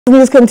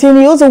News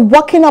continues.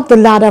 Walking up the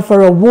ladder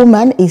for a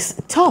woman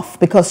is tough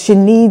because she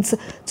needs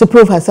to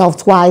prove herself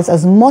twice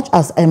as much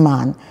as a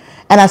man.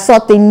 And as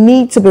such, they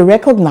need to be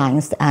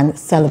recognized and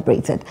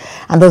celebrated.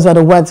 And those were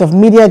the words of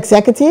media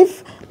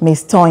executive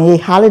Ms. Tonye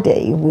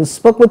Halliday, who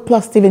spoke with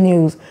Plus TV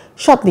News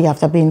shortly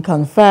after being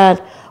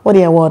conferred with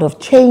the award of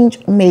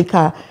Change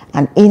Maker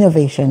and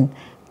Innovation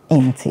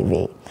in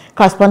TV.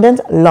 Correspondent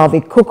Love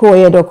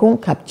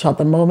Ikuku captured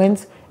the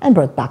moment and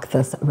brought back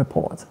this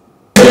report.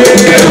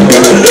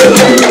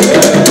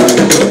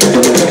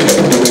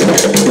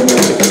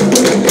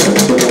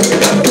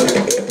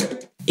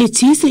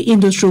 It is the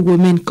Industry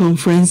Women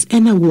Conference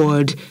and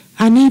Award,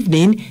 an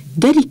evening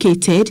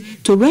dedicated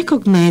to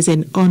recognize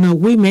and honor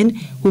women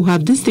who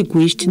have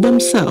distinguished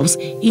themselves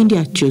in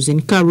their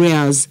chosen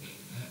careers.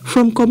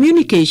 From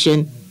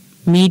communication,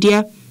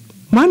 media,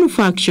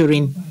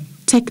 manufacturing,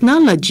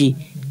 technology,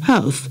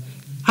 health,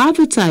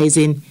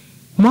 advertising,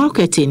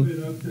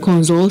 marketing,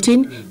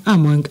 consulting,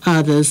 among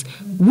others,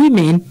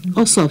 women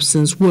of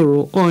substance were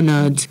all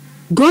honored.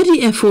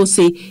 Godi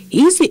FOC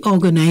is the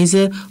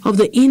organizer of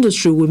the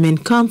Industry Women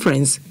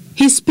Conference.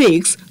 He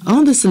speaks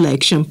on the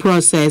selection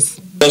process.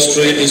 The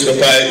industry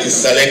newspaper is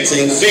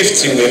selecting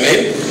 50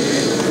 women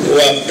who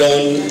have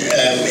done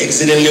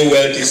exceedingly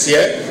well this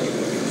year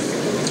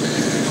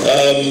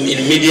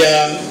in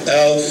media,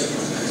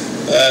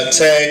 health,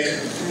 tech,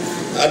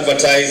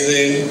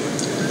 advertising,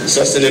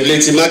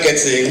 sustainability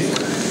marketing,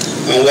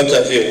 and what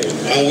have you.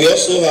 And we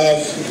also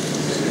have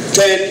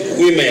 10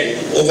 women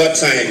over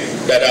time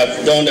that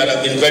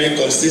have been very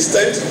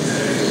consistent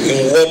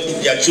in what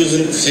they are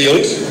choosing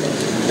field.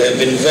 They've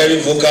been very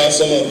vocal,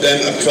 some of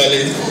them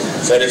actually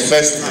for the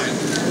first time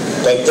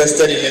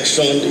contested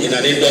election in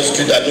an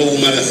industry that no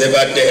woman has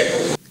ever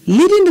dared.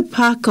 Leading the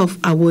pack of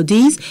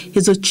awardees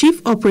is the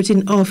Chief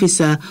Operating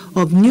Officer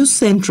of News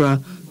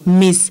Central,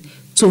 Ms.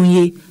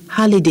 Tonye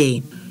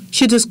Halliday.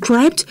 She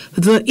described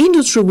the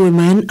industry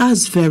women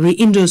as very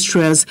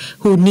industrious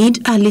who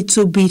need a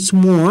little bit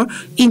more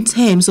in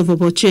terms of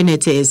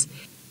opportunities.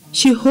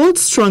 She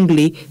holds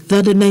strongly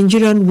that the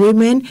Nigerian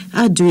women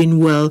are doing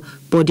well,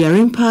 but their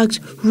impact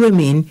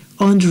remains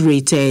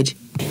underrated.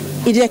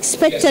 It is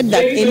expected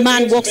that a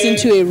man walks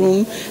into a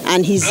room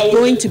and he's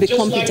going to be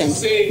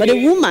competent. But a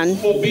woman,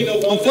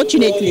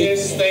 unfortunately,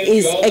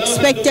 is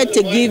expected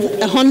to give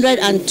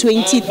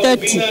 120,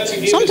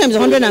 30, sometimes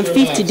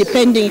 150,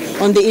 depending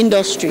on the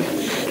industry.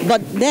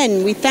 But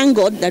then we thank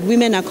God that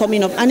women are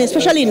coming up, and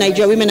especially in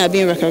Nigeria, women are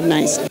being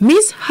recognized.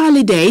 Ms.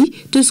 Halliday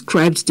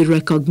described the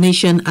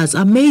recognition as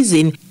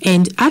amazing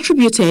and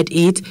attributed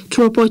it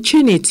to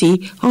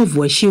opportunity of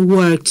where she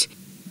worked.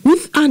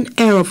 With an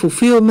air of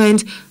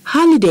fulfillment,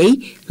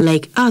 Halliday,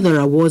 like other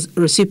awards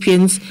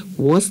recipients,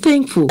 was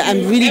thankful.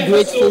 I'm really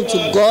grateful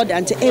to God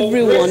and to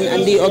everyone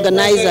and the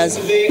organizers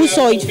who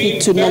saw it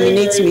fit to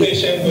nominate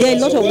me. There are a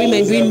lot of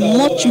women doing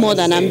much more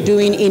than I'm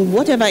doing in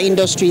whatever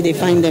industry they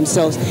find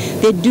themselves.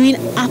 They're doing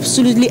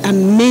absolutely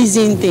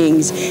amazing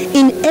things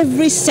in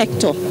every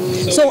sector.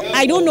 So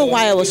I don't know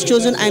why I was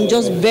chosen. I'm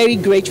just very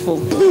grateful.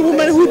 Every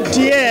woman who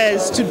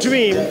dares to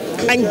dream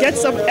and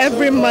gets up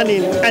every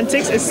morning and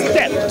takes a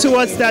step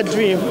towards that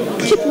dream,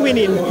 keep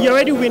winning. You're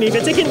already winning. If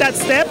you're taking that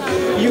step,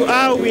 you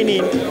are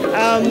winning.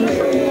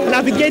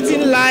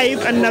 Navigating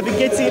life and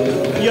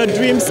navigating your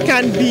dreams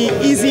can be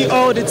easy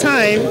all the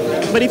time,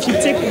 but if you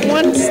take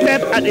one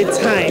step at a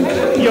time,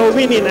 you're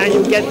winning and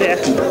you get there.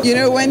 You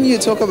know, when you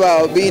talk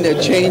about being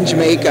a change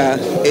maker,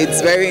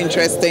 it's very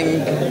interesting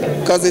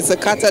because it's a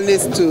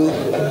catalyst to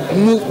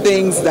move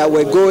things that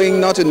were going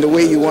not in the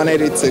way you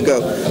wanted it to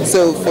go.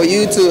 So for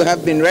you to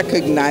have been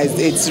recognized,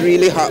 it's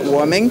really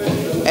heartwarming.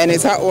 And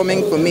it's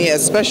heartwarming for me,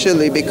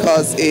 especially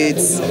because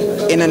it's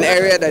in an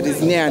area that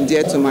is near and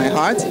dear to my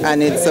heart,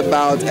 and it's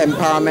about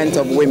empowerment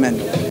of women.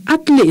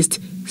 At least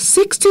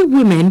 60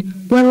 women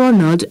were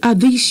honored at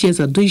this year's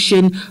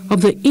edition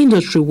of the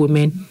Industry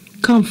Women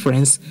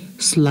Conference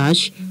 /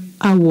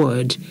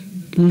 Award.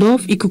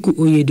 Love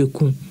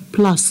Ikuku,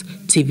 Plus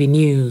TV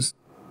News.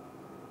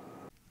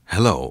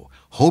 Hello,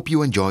 hope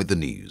you enjoyed the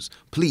news.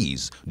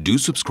 Please do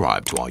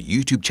subscribe to our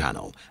YouTube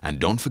channel and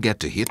don't forget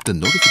to hit the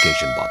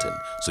notification button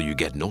so you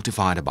get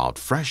notified about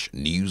fresh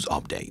news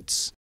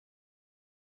updates.